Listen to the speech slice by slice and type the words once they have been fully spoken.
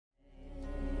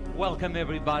Welcome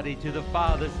everybody to the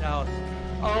Father's house.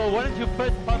 Oh, why don't you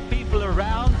first pump people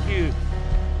around you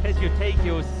as you take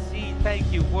your seat.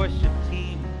 Thank you, worship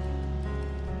team.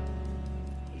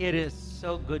 It is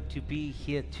so good to be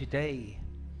here today.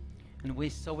 And we're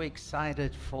so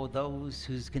excited for those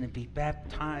who's going to be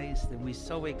baptized. And we're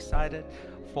so excited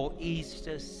for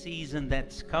Easter season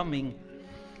that's coming.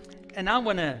 And I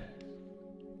want to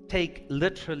take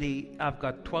literally, I've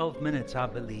got 12 minutes, I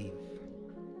believe.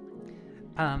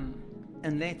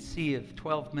 And let's see if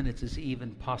 12 minutes is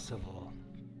even possible.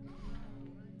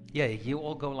 Yeah, you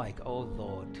all go like, oh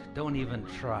Lord, don't even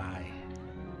try.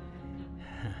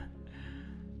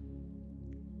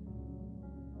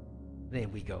 There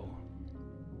we go.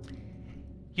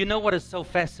 You know what is so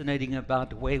fascinating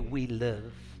about where we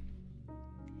live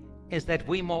is that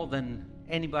we more than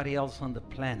anybody else on the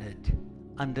planet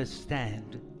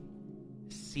understand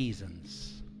seasons.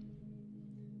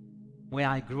 Where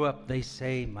I grew up, they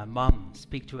say, my mom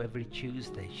speaks to every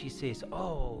Tuesday. She says,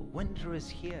 oh, winter is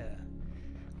here.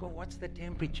 Go, what's the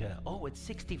temperature? Oh, it's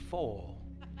 64.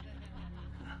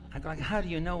 I go, like, how do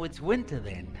you know it's winter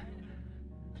then?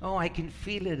 Oh, I can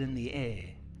feel it in the air.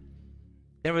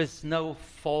 There is no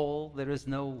fall, there is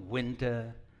no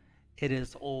winter. It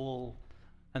is all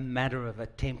a matter of a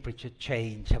temperature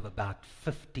change of about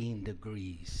 15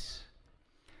 degrees.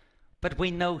 But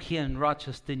we know here in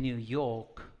Rochester, New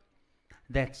York,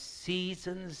 that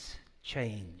seasons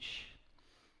change.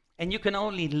 And you can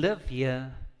only live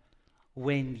here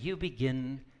when you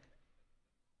begin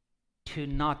to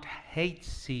not hate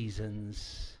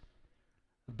seasons,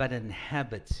 but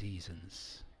inhabit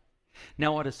seasons.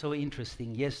 Now, what is so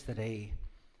interesting, yesterday,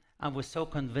 I was so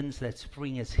convinced that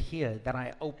spring is here that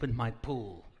I opened my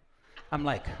pool. I'm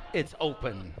like, it's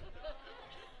open.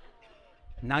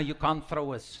 Now you can't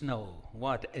throw a snow.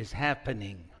 What is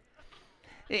happening?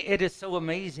 It is so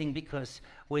amazing because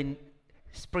when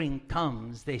spring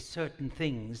comes, there's certain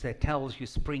things that tells you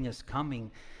spring is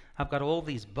coming. I've got all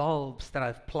these bulbs that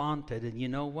I've planted, and you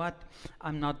know what?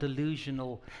 I'm not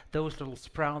delusional. Those little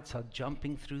sprouts are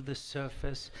jumping through the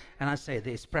surface, and I say,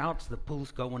 there's sprouts, the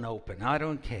pool's going open. I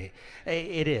don't care.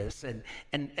 It is. And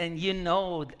you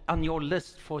know, on your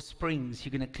list for springs,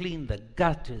 you're going to clean the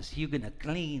gutters, you're going to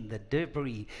clean the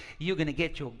debris, you're going to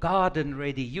get your garden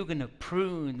ready, you're going to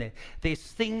prune. There's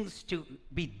things to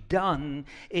be done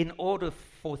in order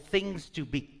for things to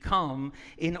become,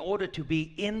 in order to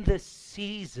be in the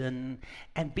season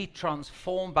and be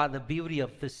transformed by the beauty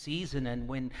of the season. And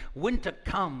when winter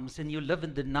comes and you live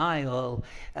in denial,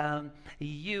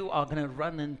 you are going to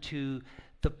run into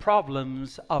the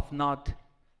problems of not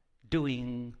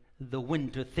doing the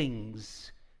winter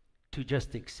things to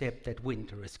just accept that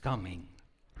winter is coming,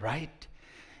 right?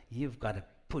 You've got to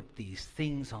put these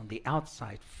things on the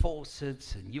outside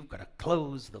faucets, and you've got to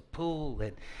close the pool,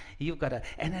 and you've got to,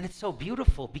 and then it's so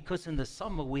beautiful because in the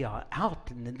summer we are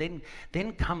out, and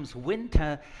then comes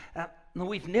winter.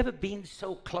 We've never been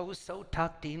so close, so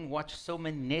tucked in, watched so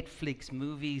many Netflix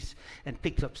movies, and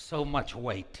picked up so much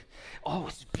weight. Oh,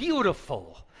 it's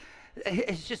beautiful.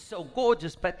 It's just so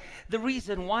gorgeous. But the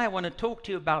reason why I want to talk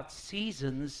to you about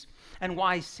seasons and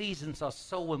why seasons are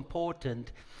so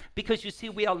important, because you see,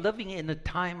 we are living in a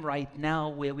time right now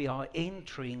where we are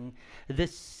entering the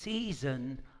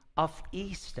season of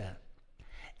Easter.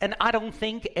 And I don't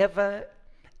think ever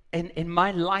in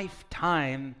my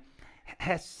lifetime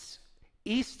has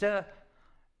Easter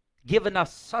given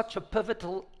us such a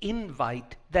pivotal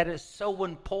invite that is so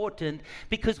important,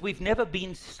 because we've never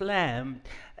been slammed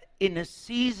in a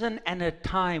season and a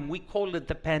time. We call it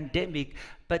the pandemic,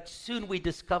 but soon we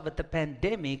discovered the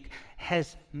pandemic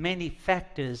has many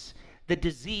factors. The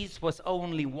disease was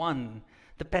only one.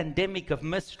 The pandemic of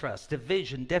mistrust,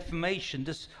 division, defamation,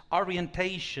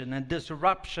 disorientation, and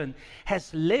disruption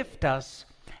has left us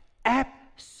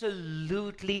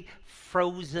absolutely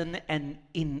frozen and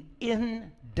in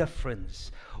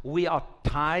indifference. We are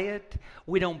tired.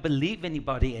 We don't believe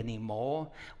anybody anymore.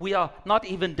 We are not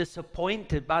even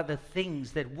disappointed by the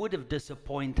things that would have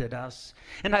disappointed us.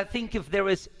 And I think if there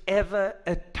is ever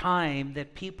a time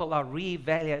that people are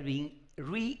reevaluating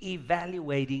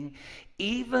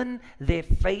even their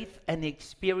faith and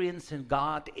experience in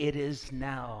God, it is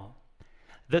now.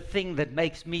 The thing that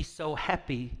makes me so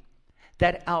happy,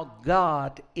 that our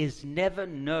God is never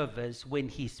nervous when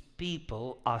his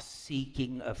people are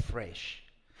seeking afresh.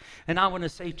 And I want to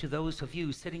say to those of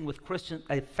you sitting with questions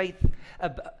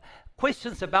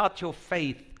about your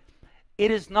faith,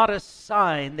 it is not a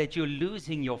sign that you're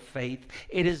losing your faith.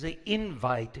 It is an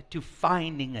invite to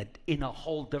finding it in a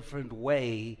whole different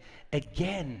way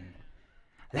again.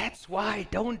 That's why I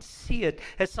don't see it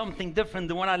as something different.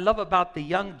 The one I love about the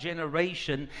young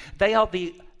generation, they are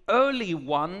the early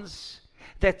ones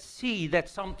that see that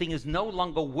something is no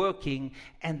longer working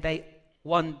and they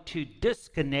want to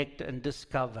disconnect and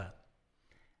discover.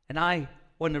 And I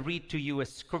want to read to you a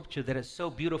scripture that is so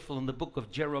beautiful in the book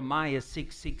of Jeremiah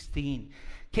 6:16.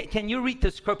 Can you read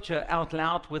the scripture out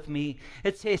loud with me?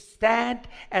 It says, "Stand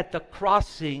at the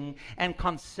crossing and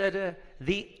consider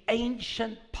the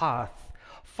ancient path,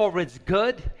 for it's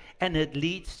good and it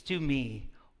leads to me.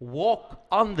 Walk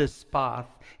on this path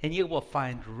and you will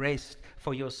find rest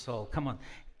for your soul." Come on,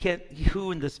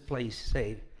 who in this place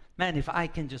say, "Man, if I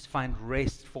can just find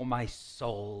rest for my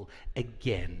soul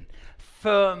again,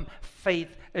 firm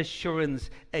faith assurance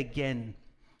again."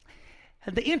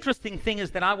 And the interesting thing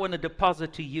is that I want to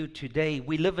deposit to you today,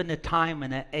 we live in a time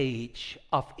and an age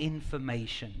of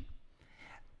information.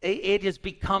 It has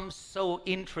become so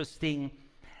interesting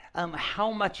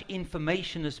how much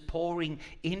information is pouring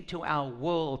into our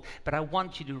world. But I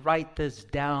want you to write this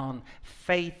down.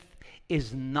 Faith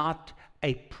is not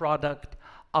a product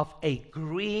of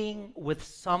agreeing with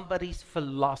somebody's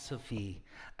philosophy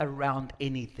around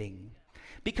anything.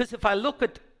 Because if I look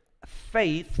at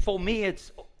faith, for me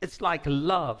it's like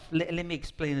love. Let me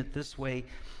explain it this way.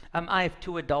 I have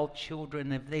 2 adult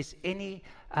children. If there's any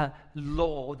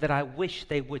law that I wish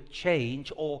they would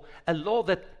change, or a law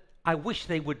that I wish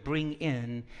they would bring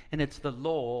in, and it's the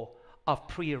law of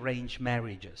prearranged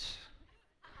marriages.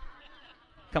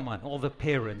 Come on, all the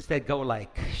parents, they go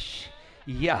like,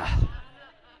 yeah.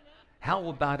 How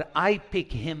about I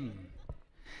pick him?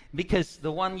 Because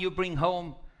the one you bring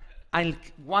home,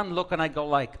 one look and I go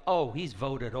like, oh, he's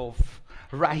voted off,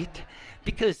 right?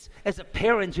 Because as a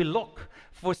parent, you look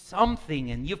for something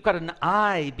and you've got an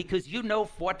eye because you know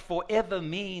what forever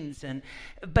means.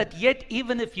 But yet,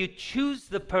 even if you choose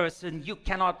the person, you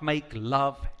cannot make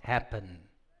love happen.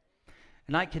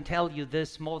 And I can tell you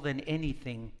this more than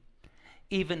anything,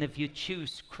 even if you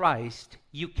choose Christ,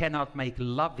 you cannot make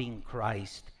loving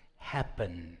Christ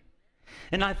happen.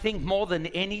 And I think more than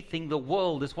anything, the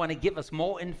world is wanting to give us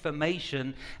more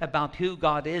information about who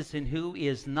God is and who He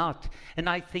is not. And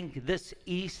I think this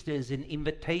Easter is an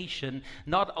invitation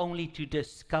not only to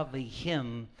discover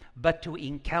Him, but to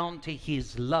encounter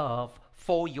His love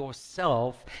for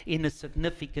yourself in a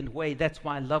significant way. That's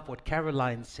why I love what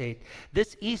Caroline said.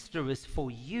 This Easter is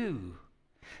for you.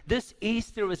 This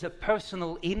Easter is a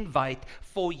personal invite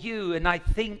for you. And I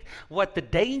think what the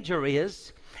danger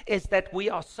is that we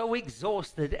are so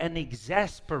exhausted and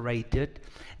exasperated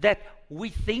that we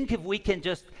think if we can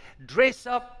just dress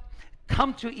up,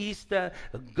 come to Easter,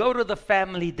 go to the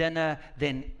family dinner,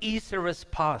 then Easter is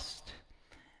past.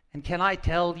 And can I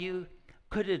tell you,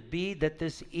 could it be that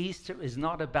this Easter is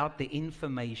not about the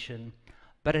information,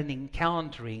 but an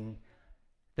encountering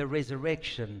the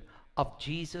resurrection of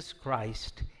Jesus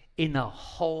Christ in a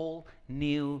whole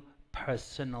new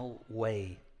personal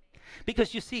way?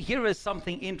 Because you see, here is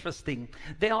something interesting.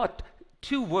 There are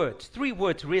 3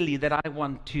 words really that I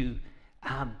want to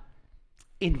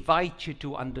invite you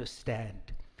to understand.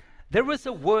 There is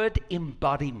a word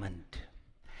embodiment.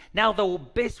 Now, the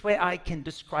best way I can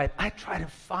describe, I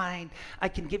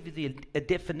can give you a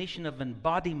definition of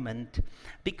embodiment,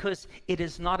 because it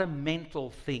is not a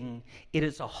mental thing, it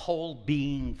is a whole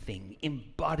being thing,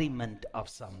 embodiment of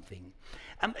something.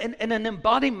 And an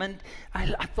embodiment,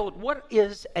 I thought, what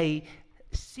is a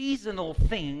seasonal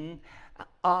thing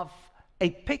of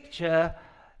a picture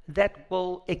that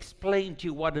will explain to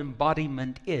you what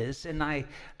embodiment is? And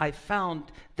I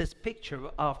found this picture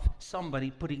of somebody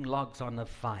putting logs on a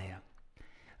fire.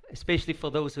 Especially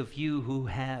for those of you who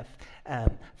have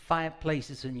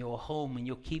fireplaces in your home and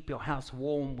you keep your house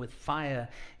warm with fire,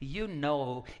 you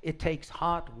know it takes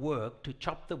hard work to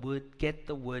chop the wood, get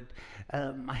the wood.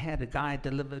 I had a guy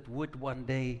delivered wood one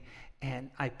day,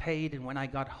 and I paid, and when I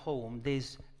got home,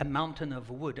 there's a mountain of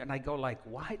wood, and I go like,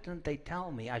 why didn't they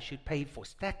tell me I should pay for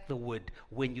stack the wood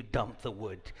when you dump the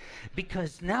wood?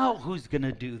 Because now who's going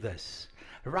to do this?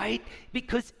 Right?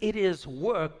 Because it is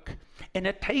work, and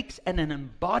it takes an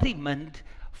embodiment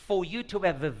for you to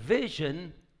have a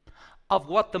vision of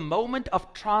what the moment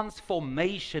of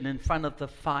transformation in front of the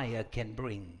fire can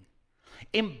bring.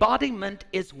 Embodiment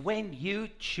is when you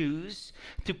choose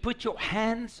to put your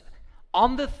hands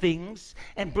on the things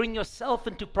and bring yourself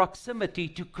into proximity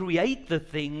to create the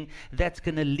thing that's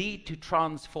going to lead to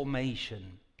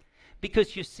transformation.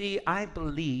 Because you see, I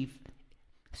believe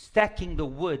stacking the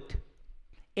wood,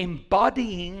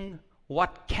 embodying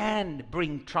what can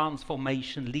bring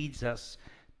transformation, leads us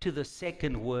to the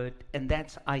second word, and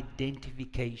that's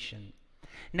identification.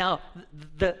 Now,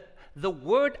 the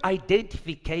word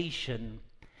identification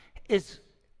is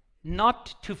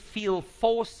not to feel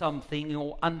for something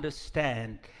or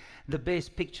understand. The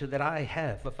best picture that I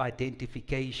have of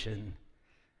identification,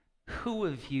 who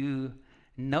of you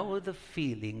know the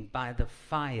feeling by the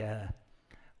fire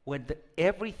when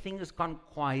everything has gone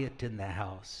quiet in the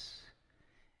house?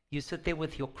 You sit there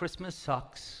with your Christmas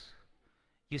socks,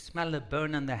 you smell a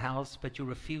burn in the house, but you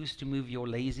refuse to move your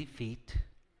lazy feet.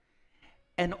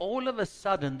 And all of a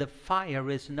sudden, the fire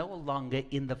is no longer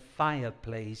in the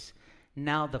fireplace.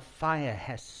 Now the fire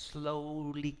has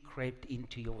slowly crept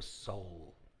into your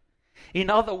soul. In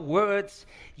other words,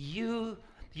 your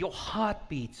heart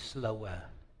beats slower.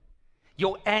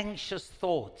 Your anxious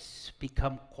thoughts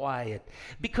become quiet.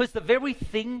 Because the very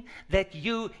thing that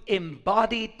you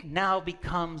embodied now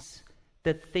becomes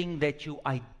the thing that you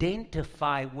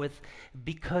identify with,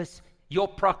 because your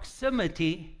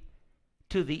proximity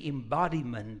to the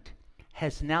embodiment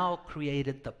has now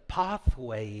created the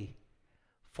pathway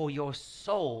for your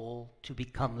soul to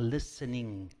become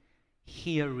listening,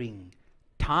 hearing.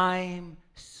 Time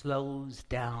slows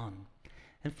down.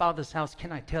 In Father's house,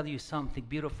 can I tell you something,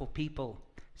 beautiful people?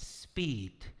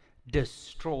 Speed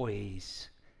destroys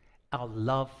our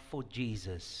love for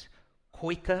Jesus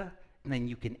quicker than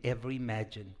you can ever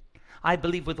imagine. I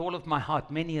believe with all of my heart,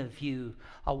 many of you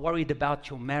are worried about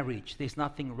your marriage. There's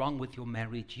nothing wrong with your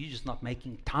marriage. You're just not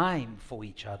making time for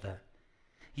each other.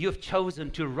 You've chosen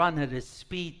to run at a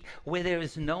speed where there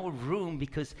is no room,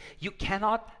 because you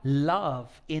cannot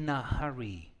love in a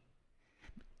hurry.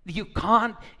 You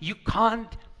can't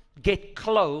get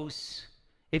close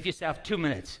if you say, I have 2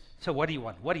 minutes. So what do you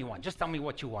want? What do you want? Just tell me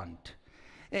what you want.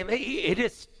 It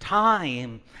is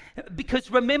time.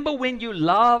 Because remember when you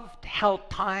loved, how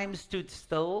time stood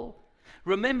still?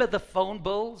 Remember the phone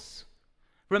bills?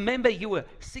 Remember you were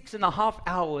 6.5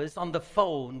 hours on the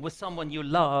phone with someone you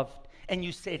loved and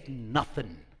you said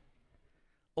nothing.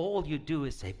 All you do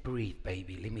is say, breathe,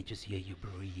 baby. Let me just hear you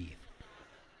breathe.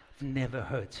 I've never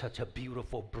heard such a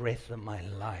beautiful breath in my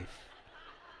life.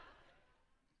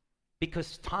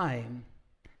 Because time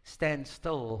stands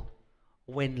still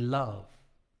when love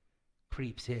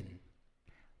creeps in.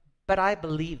 But I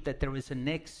believe that there is a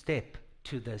next step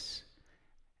to this.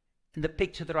 And the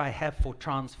picture that I have for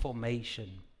transformation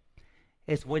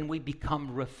is when we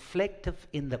become reflective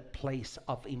in the place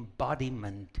of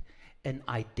embodiment and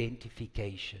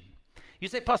identification. You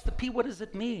say, Pastor P, what does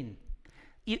it mean?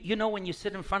 You know, when you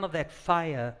sit in front of that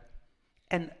fire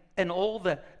and all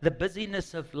the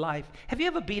busyness of life, have you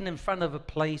ever been in front of a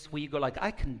place where you go like,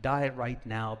 I can die right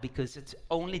now because it's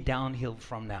only downhill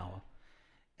from now.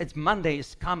 It's Monday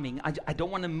is coming. I don't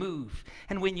want to move.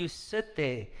 And when you sit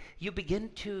there, you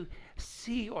begin to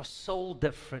see your soul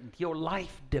different, your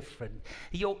life different,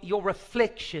 your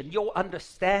reflection, your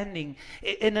understanding.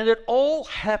 And it all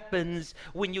happens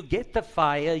when you get the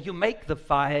fire, you make the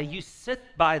fire, you sit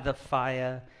by the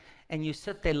fire, and you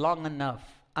sit there long enough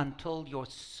until your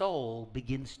soul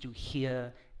begins to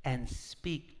hear and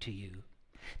speak to you.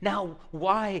 Now,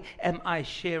 why am I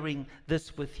sharing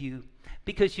this with you?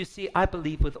 Because you see, I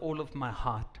believe with all of my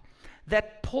heart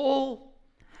that Paul,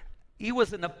 he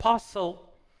was an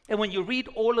apostle, and when you read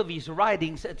all of his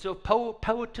writings, it's so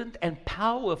potent and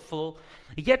powerful,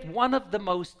 yet one of the,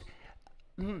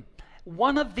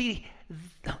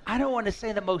 I don't want to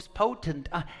say the most potent,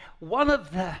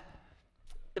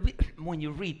 when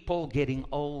you read Paul getting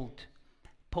old,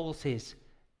 Paul says,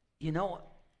 you know,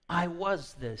 I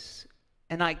was this,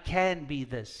 and I can be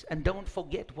this, and don't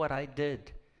forget what I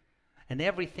did. And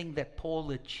everything that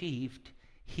Paul achieved,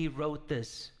 he wrote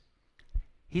this.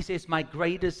 He says, my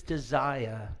greatest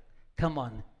desire, come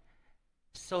on,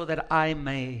 so that I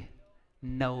may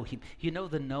know him. You know,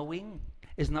 the knowing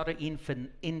is not an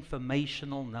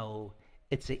informational know,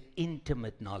 it's an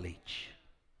intimate knowledge.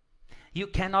 You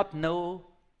cannot know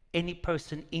any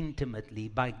person intimately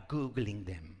by Googling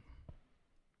them.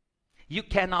 You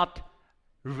cannot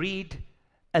read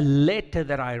a letter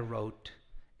that I wrote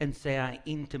and say, I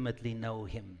intimately know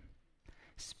him.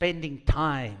 Spending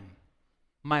time.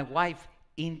 My wife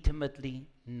intimately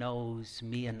knows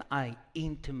me, and I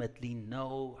intimately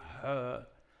know her.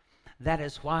 That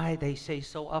is why they say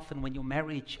so often when your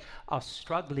marriage are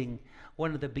struggling,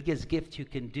 one of the biggest gifts you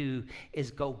can do is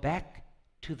go back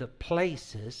to the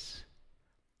places,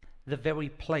 the very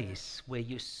place where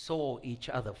you saw each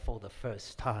other for the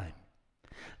first time.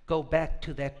 Go back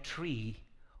to that tree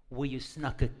where you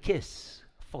snuck a kiss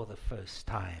for the first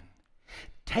time.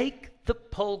 Take the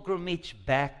pilgrimage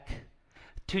back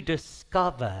to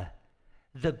discover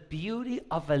the beauty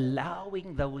of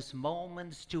allowing those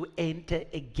moments to enter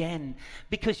again.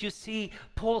 Because you see,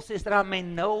 Paul says that I may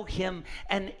know him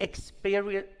and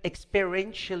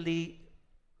experientially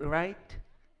right?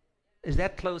 Is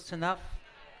that close enough?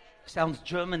 Sounds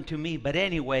German to me, but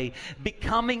anyway,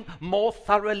 becoming more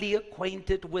thoroughly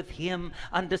acquainted with Him,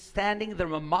 understanding the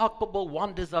remarkable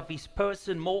wonders of His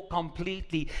person more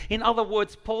completely. In other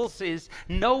words, Paul says,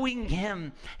 knowing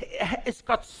Him, it's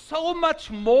got so much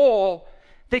more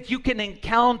that you can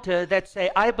encounter that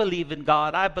say, I believe in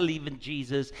God, I believe in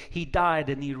Jesus, He died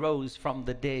and He rose from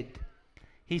the dead.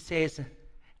 He says,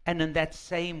 and in that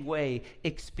same way,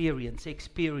 experience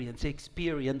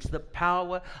the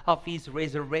power of His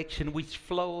resurrection, which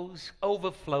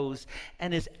overflows,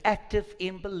 and is active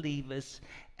in believers,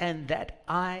 and that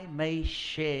I may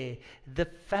share the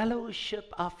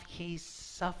fellowship of His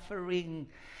suffering,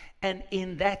 and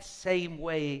in that same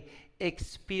way,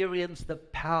 experience the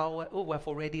power, I've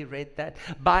already read that,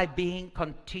 by being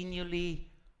continually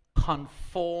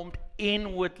conformed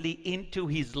inwardly into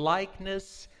His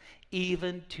likeness,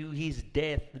 even to His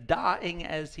death, dying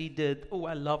as He did.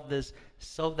 I love this.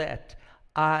 So that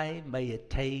I may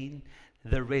attain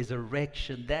the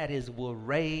resurrection, that is, will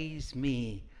raise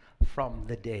me from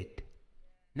the dead.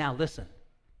 Now listen,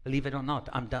 believe it or not,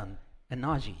 I'm done.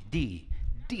 Anaji, D,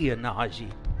 Anaji,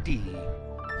 D.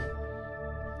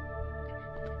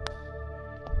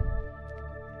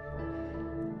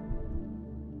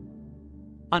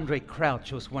 Andre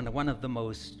Crouch was one of the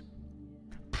most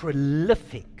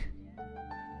prolific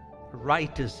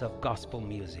writers of gospel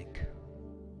music.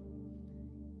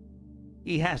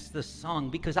 He has this song,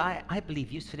 because I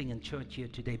believe you're sitting in church here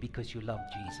today because you love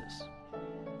Jesus.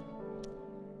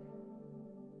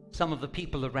 Some of the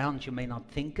people around you may not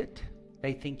think it.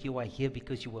 They think you are here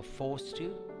because you were forced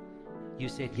to. You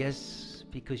said yes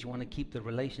because you want to keep the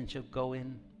relationship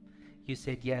going. You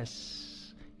said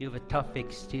yes. You have a tough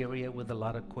exterior with a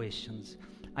lot of questions.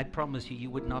 I promise you, you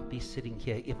would not be sitting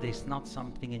here if there's not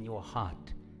something in your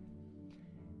heart.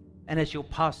 And as your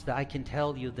pastor, I can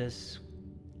tell you this,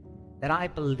 that I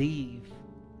believe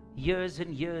years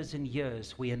and years and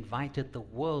years we invited the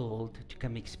world to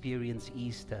come experience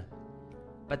Easter.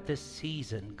 But this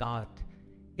season, God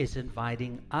is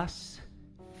inviting us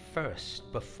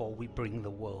first before we bring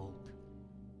the world.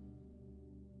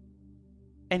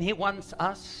 And He wants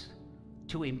us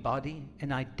to embody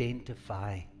and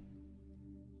identify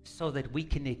so that we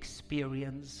can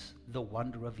experience the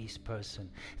wonder of His person.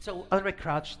 So Andre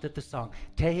Crouch did the song,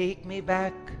 take me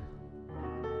back,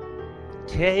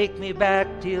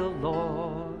 dear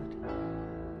Lord,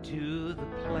 to the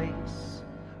place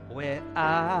where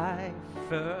I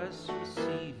first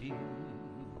received You.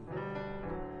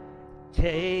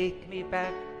 Take me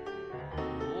back,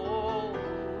 oh,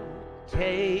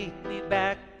 take me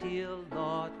back, dear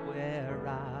Lord, where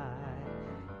I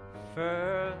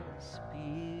first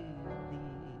believed.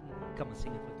 Come and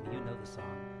sing it with me, you know the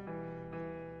song.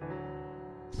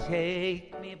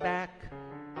 Take me back,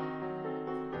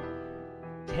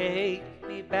 dear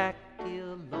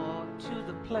Lord, to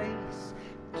the place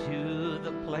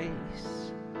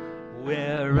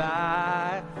where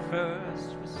I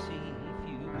first received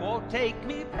You. Oh, take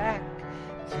me back,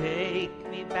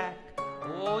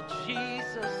 oh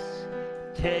Jesus,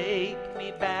 take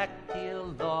me back, dear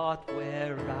Lord,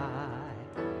 where I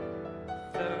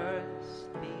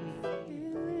first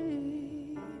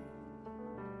believed.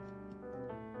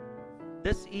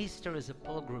 This Easter is a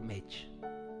pilgrimage.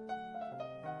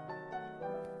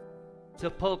 It's a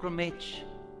pilgrimage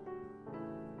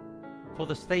for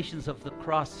the stations of the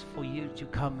cross, for you to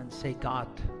come and say, God,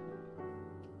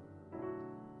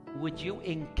 would You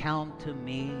encounter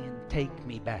me and take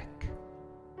me back?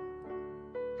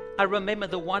 I remember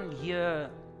the one year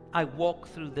I walked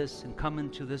through this and come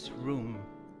into this room,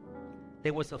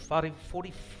 there was a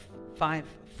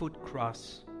 45-foot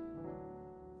cross,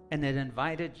 and it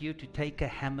invited you to take a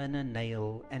hammer and a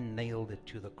nail and nailed it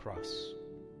to the cross.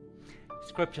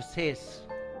 Scripture says,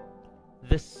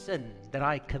 the sin that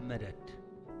I committed,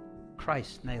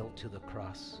 Christ nailed to the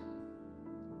cross.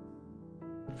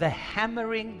 The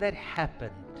hammering that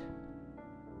happened,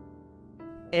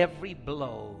 every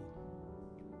blow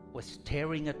was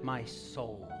tearing at my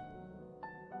soul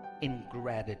in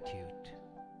gratitude.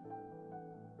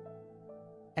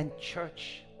 And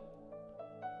church,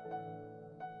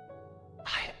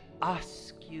 I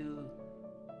ask you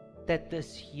that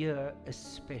this year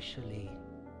especially,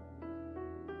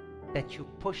 that you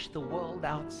push the world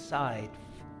outside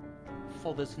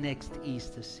for this next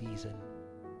Easter season,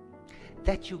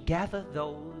 that you gather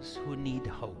those who need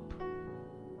hope,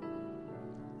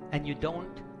 and you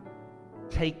don't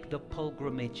take the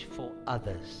pilgrimage for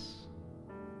others,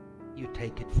 you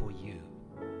take it for you.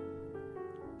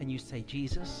 And you say,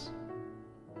 Jesus,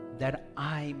 that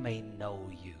I may know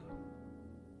You,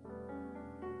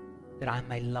 that I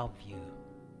may love you,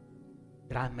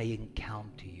 that I may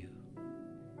encounter you,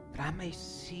 that I may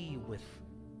see with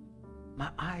my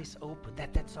eyes open.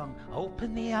 That song,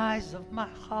 open the eyes of my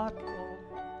heart, Lord.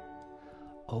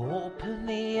 Open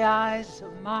the eyes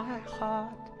of my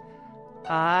heart.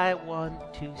 I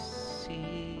want to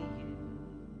see you.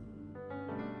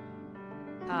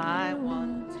 I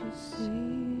want to see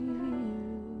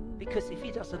you. Because if he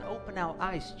doesn't open our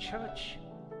eyes, church,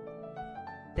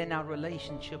 then our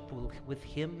relationship with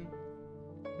him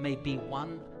may be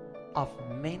one of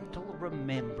mental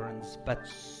remembrance, but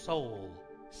soul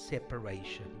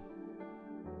separation.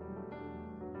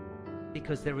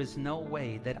 Because there is no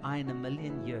way that I in a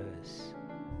million years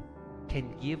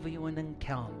can give you an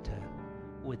encounter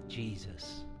with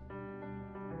Jesus.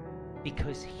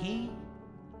 Because he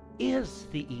is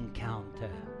the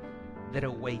encounter that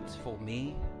awaits for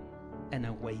me and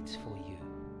awaits for you.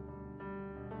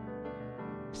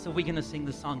 So we're going to sing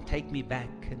the song, Take Me Back,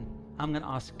 and I'm going to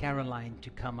ask Caroline to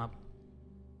come up.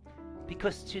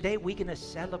 Because today we're going to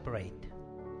celebrate.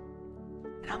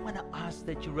 And I'm going to ask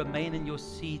that you remain in your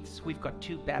seats. We've got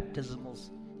 2 baptismals.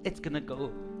 It's going to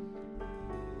go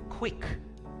quick.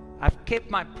 I've kept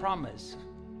my promise.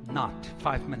 Not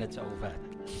 5 minutes over.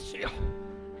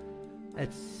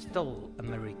 It's still a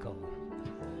miracle.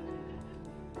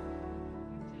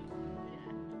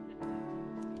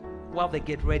 While they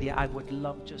get ready, I would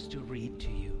love just to read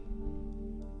to you.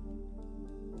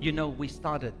 You know, we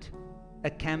started a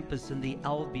campus in the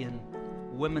Albion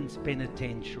Women's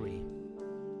Penitentiary.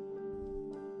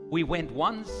 We went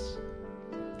once,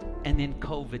 and then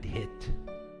COVID hit.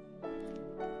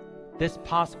 This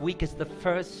past week is the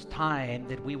first time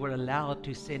that we were allowed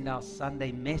to send our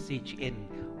Sunday message in.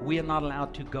 We are not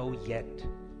allowed to go yet.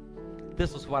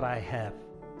 This is what I have.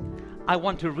 I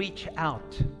want to reach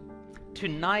out.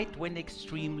 Tonight went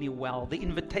extremely well. The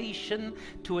invitation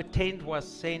to attend was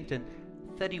sent, and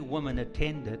 30 women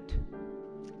attended.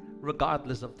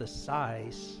 Regardless of the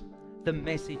size, the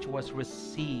message was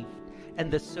received, and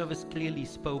the service clearly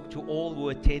spoke to all who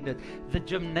attended. The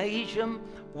gymnasium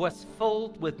was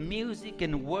filled with music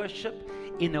and worship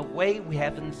in a way we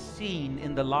haven't seen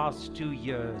in the last 2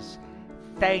 years.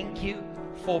 Thank you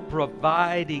for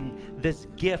providing this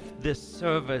gift, this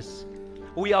service.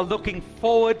 We are looking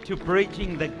forward to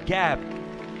bridging the gap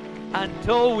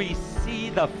until we see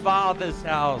the Father's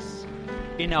house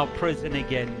in our prison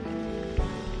again.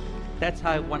 That's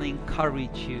how I want to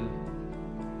encourage you.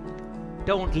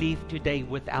 Don't leave today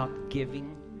without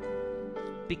giving,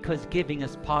 because giving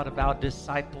is part of our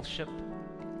discipleship.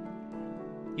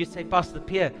 You say, Pastor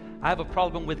Pierre, I have a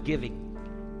problem with giving.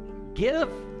 Give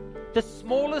the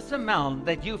smallest amount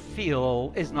that you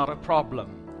feel is not a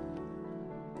problem.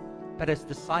 But as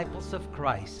disciples of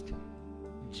Christ,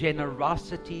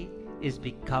 generosity is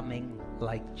becoming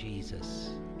like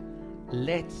Jesus.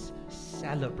 Let's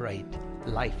celebrate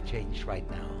life change right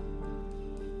now.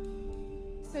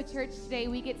 So church, today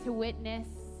we get to witness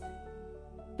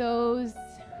those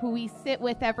who we sit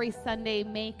with every Sunday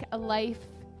make a life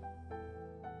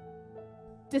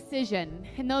decision.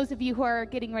 And those of you who are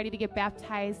getting ready to get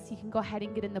baptized, you can go ahead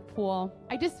and get in the pool.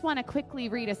 I just want to quickly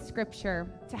read a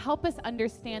scripture to help us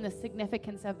understand the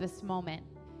significance of this moment.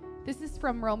 This is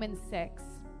from Romans 6.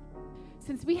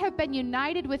 Since we have been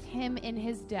united with him in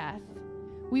his death,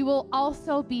 we will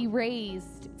also be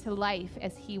raised to life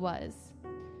as he was.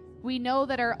 We know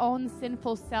that our own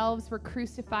sinful selves were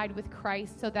crucified with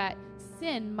Christ so that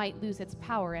sin might lose its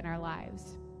power in our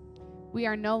lives. We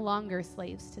are no longer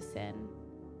slaves to sin.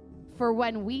 For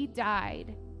when we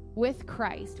died with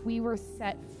Christ, we were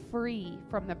set free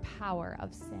from the power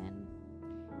of sin.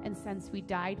 And since we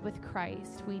died with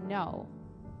Christ, we know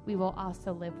we will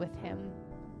also live with him.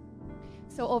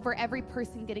 So over every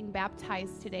person getting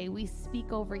baptized today, we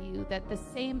speak over you that the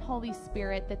same Holy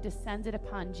Spirit that descended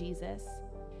upon Jesus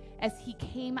as he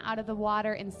came out of the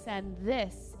water and said,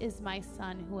 "This is my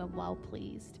son who am well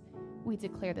pleased," we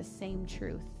declare the same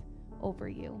truth over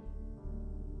you.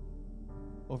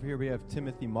 Over here we have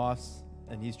Timothy Moss,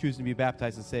 and he's choosing to be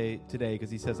baptized today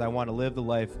because he says, "I want to live the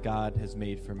life God has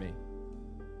made for me."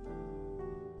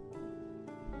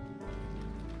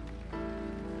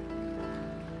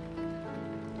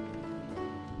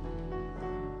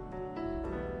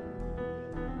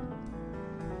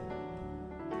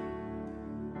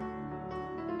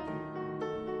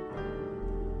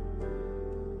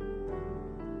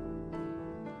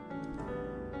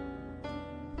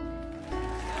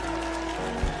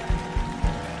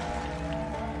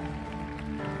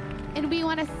 We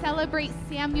want to celebrate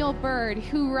Samuel Bird,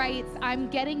 who writes, "I'm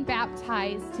getting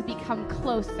baptized to become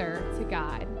closer to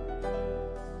God."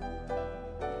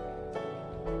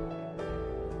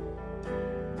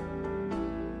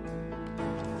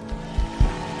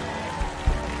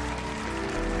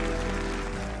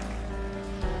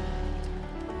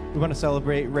 We want to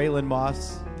celebrate Raylan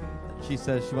Moss. She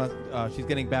says she's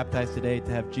getting baptized today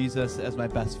to have Jesus as my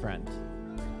best friend.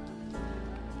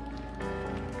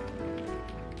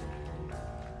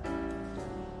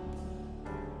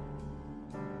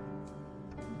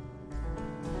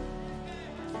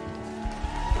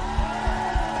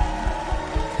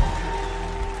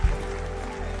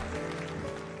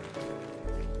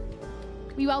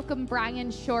 We welcome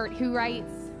Brian Short, who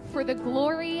writes, "For the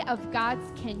glory of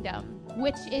God's kingdom,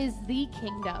 which is the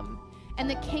kingdom, and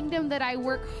the kingdom that I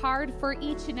work hard for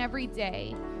each and every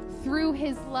day, through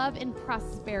his love and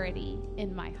prosperity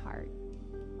in my heart."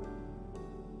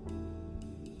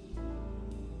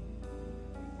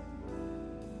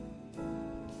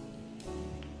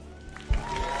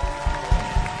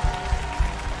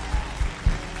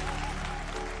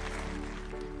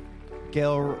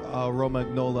 Gail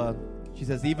Romagnola, she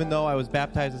says, even though I was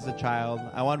baptized as a child,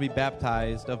 I want to be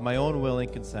baptized of my own willing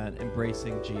consent,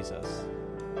 embracing Jesus.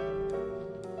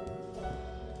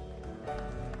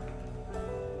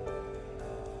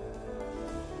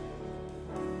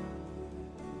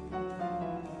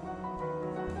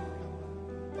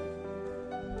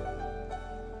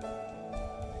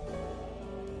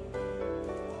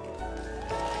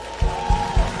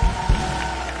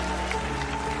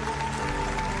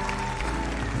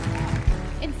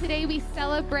 Today we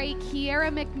celebrate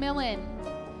Kiera McMillan,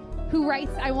 who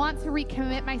writes, "I want to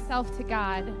recommit myself to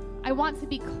God. I want to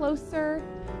be closer.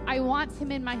 I want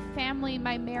him in my family,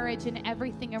 my marriage, and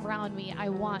everything around me. I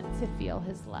want to feel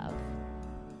his love."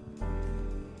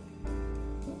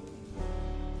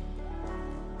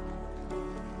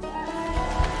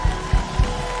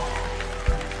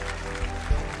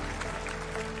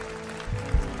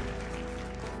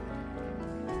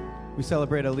 We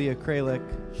celebrate Aaliyah Kralik.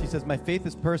 She says, my faith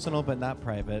is personal but not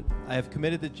private. I have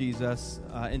committed to Jesus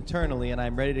internally, and I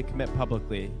am ready to commit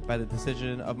publicly by the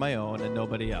decision of my own and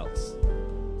nobody else.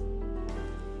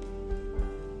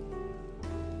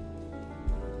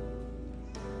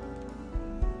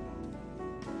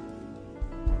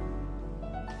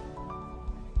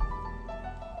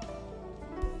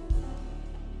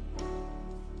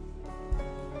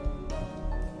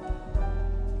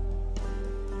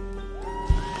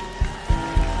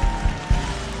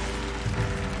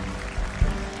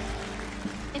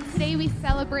 Today we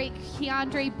celebrate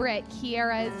Keandre Britt,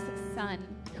 Kiera's son,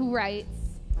 who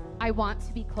writes, "I want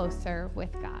to be closer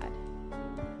with God."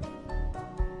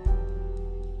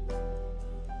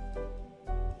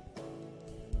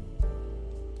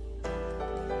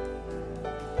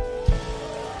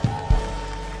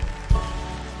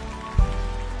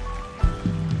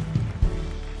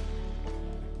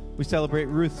 We celebrate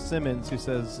Ruth Simmons, who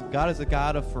says, God is a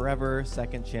God of forever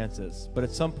second chances, but at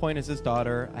some point as his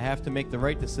daughter, I have to make the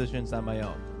right decisions on my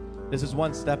own. This is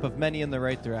one step of many in the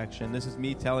right direction. This is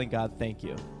me telling God thank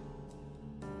you.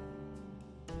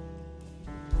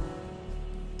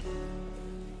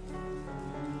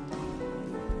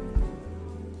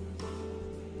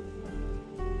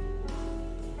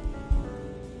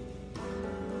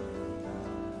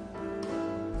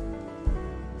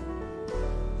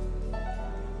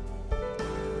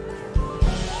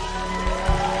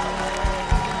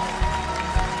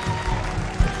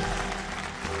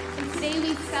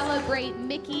 Celebrate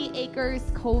Mickey Akers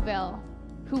Coville,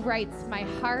 who writes, "My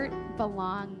heart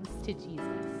belongs to Jesus."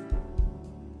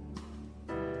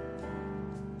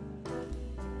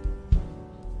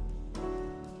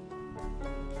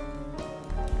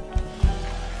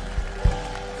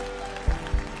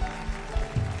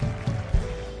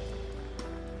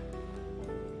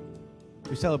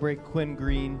 We celebrate Quinn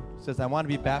Green, who says, I want to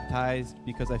be baptized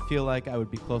because I feel like I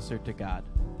would be closer to God.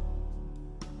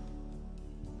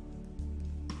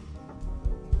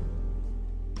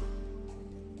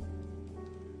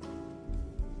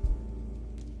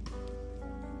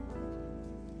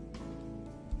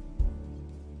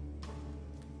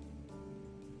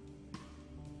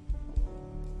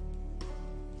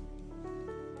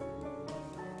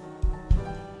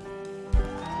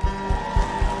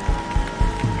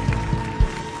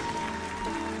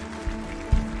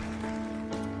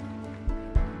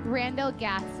 Randall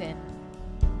Gatson,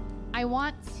 "I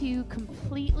want to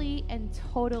completely and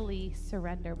totally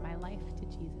surrender my life to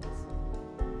Jesus."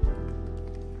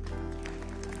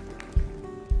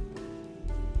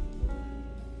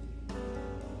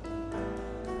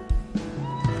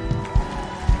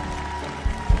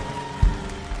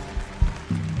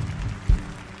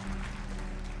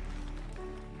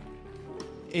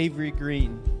 Avery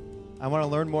Green, I want to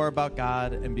learn more about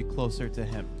God and be closer to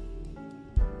him.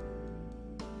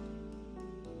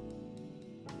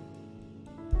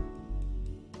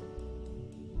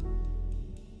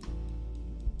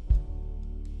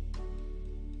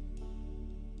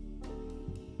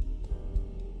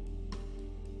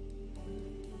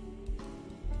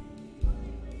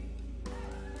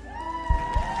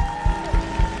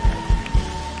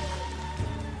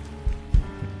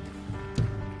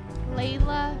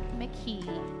 key.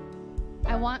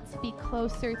 I want to be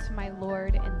closer to my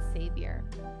Lord and Savior.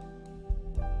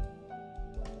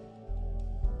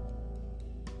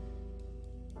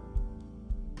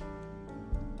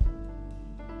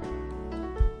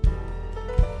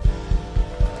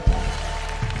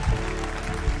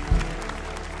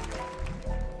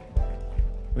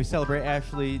 We celebrate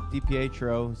Ashley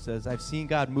DiPietro, who says, I've seen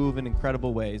God move in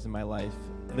incredible ways in my life,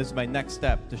 and this is my next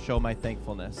step to show my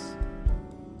thankfulness.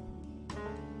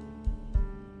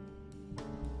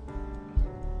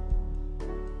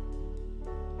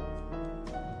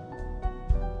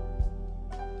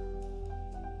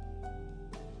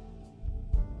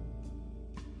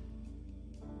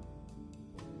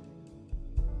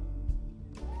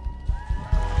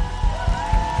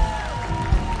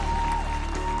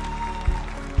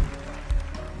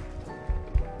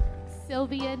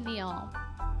 Sylvia Neal,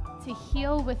 to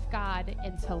heal with God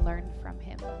and to learn from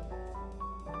Him.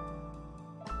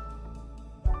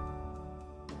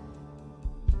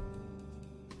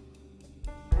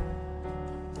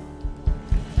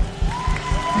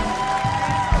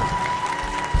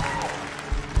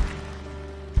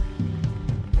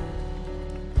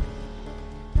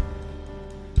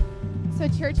 So,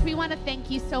 church, we want to thank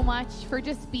you so much for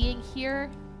just being here.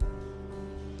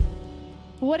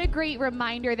 What a great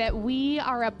reminder that we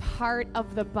are a part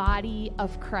of the body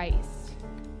of Christ.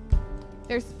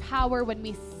 There's power when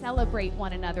we celebrate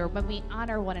one another, when we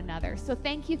honor one another. So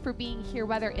thank you for being here,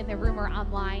 whether in the room or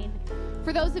online.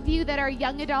 For those of you that are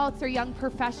young adults or young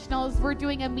professionals, we're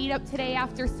doing a meetup today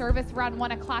after service around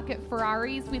 1 o'clock at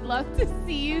Ferrari's. We'd love to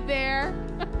see you there.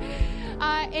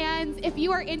 And if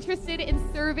you are interested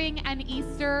in serving an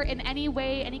Easter in any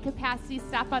way, any capacity,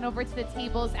 stop on over to the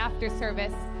tables after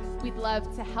service. We'd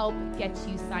love to help get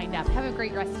you signed up. Have a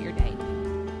great rest of your day.